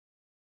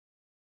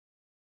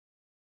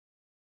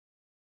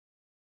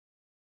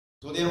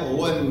昨天我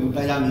问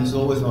戴嘉明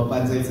说为什么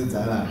办这一次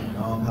展览，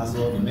然后他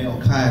说你没有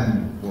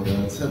看我的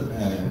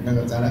那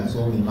个展览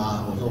说明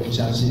吗？我说我不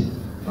相信，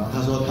然后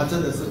他说他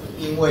真的是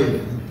因为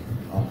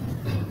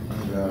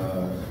那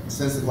个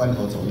生死关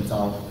头走一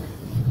遭，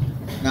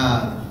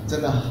那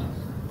真的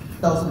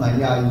倒是蛮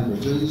讶异的，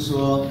就是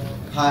说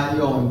他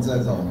用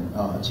这种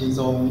轻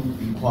松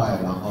愉快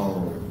然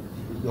后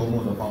幽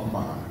默的方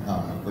法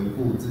回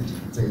顾自己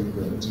这一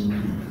个经历，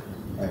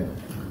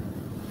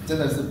真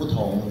的是不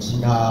同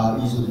其他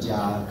艺术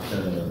家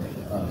的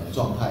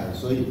状态，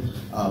所以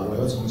我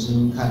又重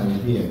新看了一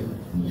遍，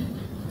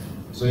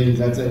所以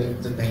在这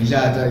等一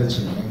下再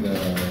请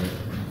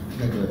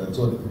那个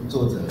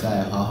作者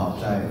再好好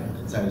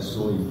再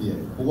说一遍。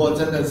不过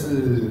真的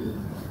是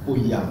不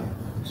一样，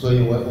所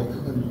以我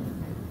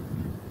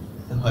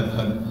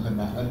很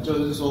难，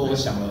就是说我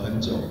想了很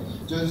久，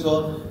就是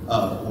说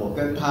我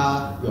跟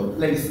他有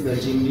类似的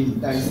经历，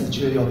但是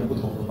却用不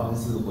同的方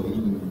式回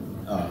应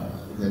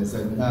人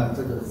生，那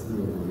这个是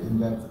我应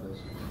该值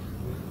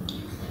得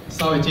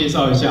稍微介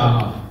绍一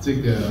下这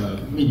个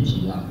命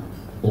题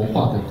活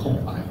化的空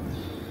白。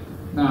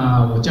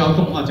那我教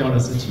动画教了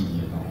10几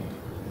年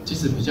其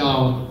实比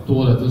较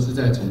多的都是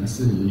在从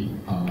事于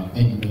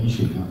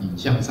animation 影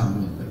像上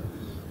面的，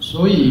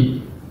所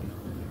以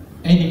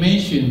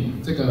animation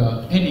这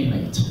个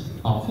animate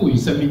赋予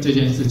生命这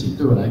件事情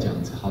对我来讲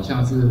好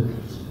像是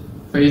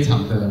非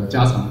常的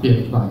家常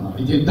便饭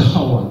一天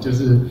到晚就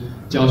是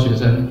教学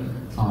生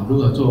如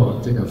何做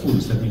这个赋予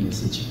生命的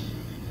事情。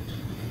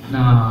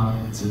那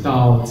直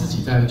到自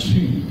己在去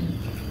年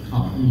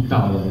遇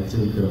到了这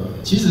个，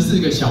其实是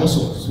一个小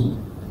手术，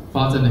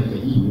发生了一个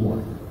意外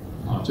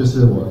就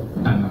是我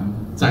胆囊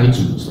摘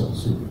除手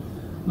术。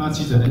那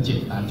其实很简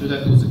单，就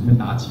在肚子里面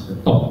打几个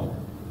洞，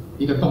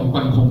一个洞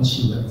灌空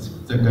气的，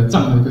整个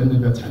胀得跟那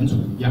个蟾蜍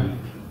一样，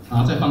然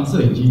后再放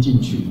摄影机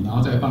进去，然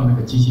后再放那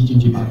个机器进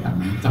去把胆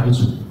囊摘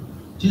除。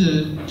其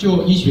实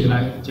就医学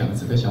来讲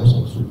是个小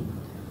手术。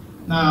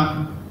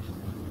那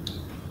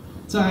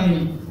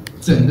在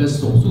整个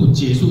手术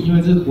结束，因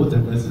为我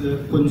整个是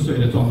昏睡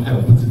的状态，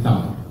我不知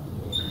道。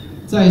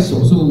在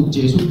手术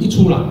结束一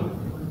出来，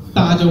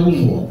大家就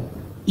问我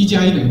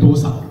1+1等于多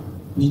少？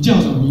你叫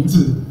什么名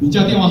字？你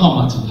叫电话号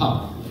码几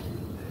号？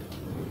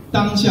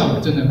当下我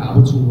真的答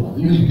不出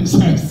因为实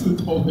在是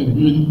头很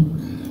晕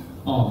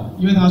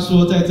因为他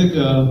说在这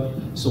个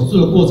手术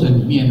的过程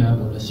里面呢，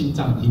我的心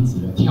脏停止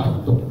了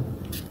跳动。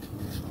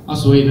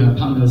所以呢，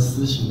他们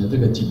施行了这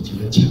个紧急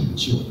的抢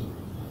救。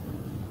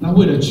那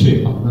为了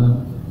确保呢，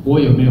我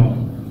有没有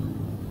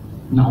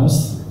脑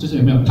死，就是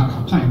有没有打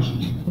卡派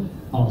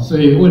所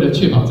以为了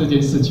确保这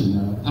件事情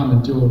呢，他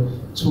们就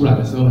出来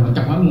的时候呢，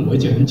赶快问我一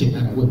件很简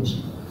单的问题。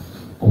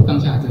我当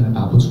下真的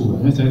答不出来，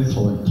因为实在是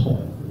头很痛。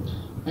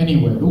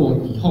Anyway， 如果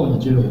以后你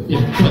觉得我变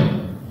笨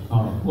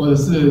或者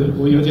是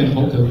我有点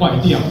头壳坏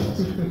掉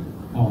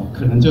了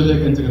可能就是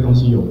跟这个东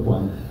西有关。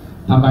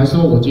坦白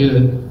说，我觉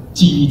得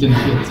记忆真的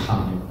变差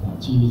了。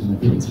记忆真的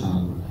变差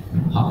了。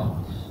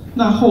好，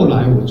那后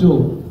来我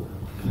就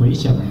回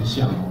想一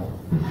下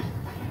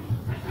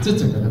这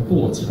整个的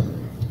过程，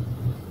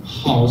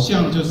好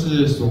像就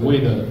是所谓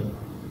的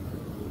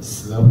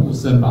死而复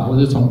生吧，或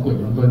者是从鬼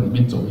门关里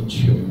面走一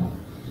圈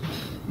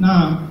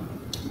那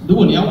如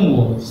果你要问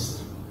我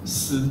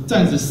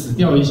暂时死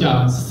掉一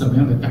下是什么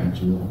样的感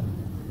觉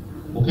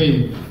我可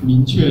以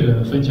明确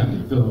的分享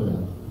给各位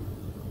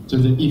就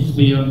是 you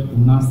feel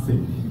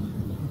nothing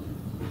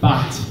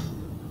but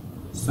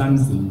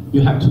something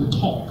you have to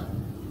talk，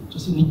 就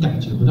是你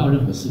感觉不到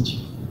任何事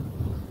情，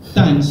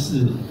但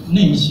是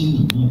内心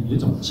里面有一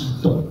种激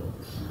动，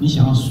你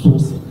想要说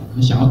什么，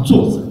你想要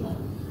做什么，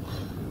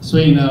所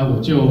以呢，我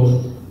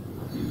就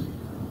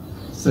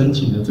申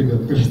请了这个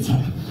个展，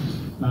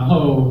然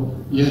后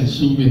也很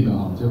幸运的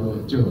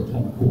就有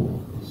通过。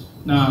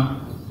那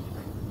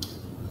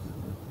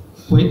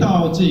回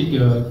到这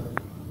个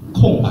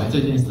空白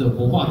这件事，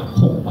活化的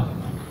空白。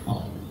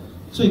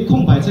所以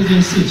空白这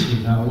件事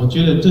情呢，我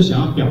觉得就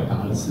想要表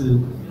达的是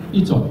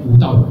一种无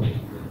到尾。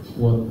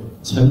我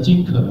曾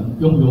经可能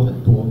拥有很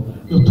多，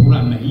又突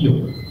然没有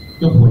了，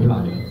又回来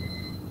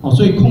了。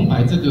所以空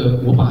白这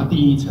个，我把它定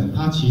义成，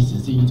它其实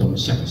是一种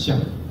想象，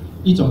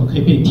一种可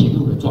以被填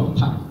入的状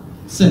态，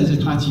甚至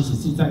它其实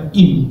是在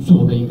运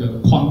作的一个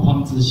框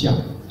框之下，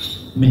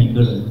每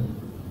个人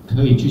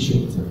可以去选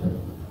择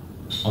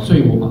的。所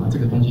以我把这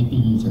个东西定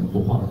义成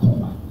活化的空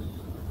白，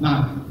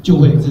那就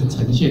会是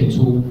呈现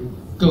出。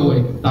各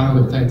位待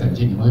会在展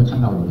间你们会看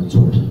到我的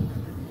作品。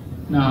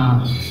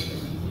那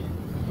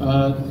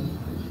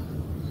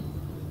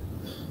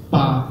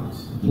把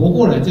活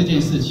过来这件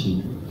事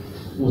情，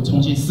我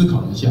重新思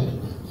考一下。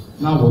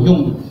那我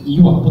用以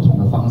往不同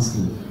的方式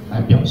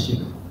来表现。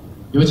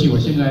尤其我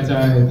现在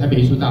在台北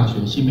艺术大学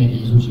新媒体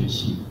艺术学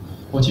系，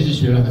我其实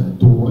学了很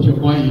多有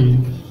关于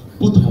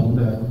不同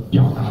的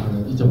表达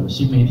的一种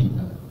新媒体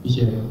的一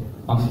些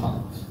方法，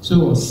所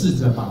以我试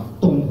着把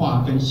动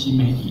画跟新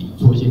媒体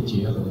做一些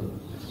结合。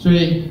所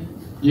以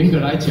严格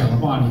来讲的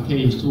话，你可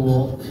以说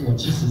我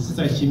其实是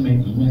在新媒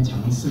体里面尝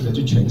试的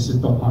去诠释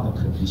动画的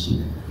可能性，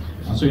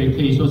所以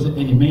可以说是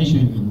animation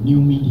in new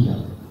media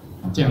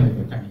这样的一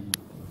个概念。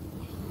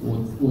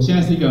我现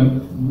在是一个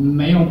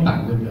没有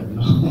胆的人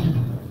哦，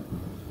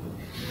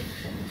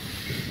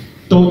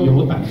都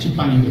有胆去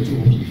办一个作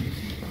品，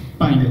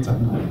办一个展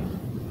览。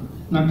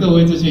那各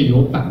位这些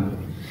有胆的，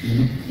你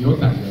们有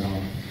胆的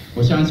哦，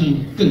我相信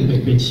更可以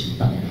被期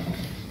待的哦。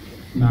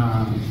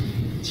那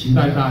期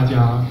待大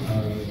家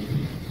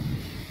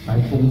来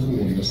丰富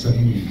我们的生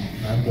命哦，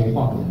来活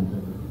化我们的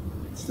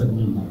生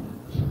命哦。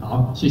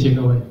好，谢谢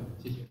各位。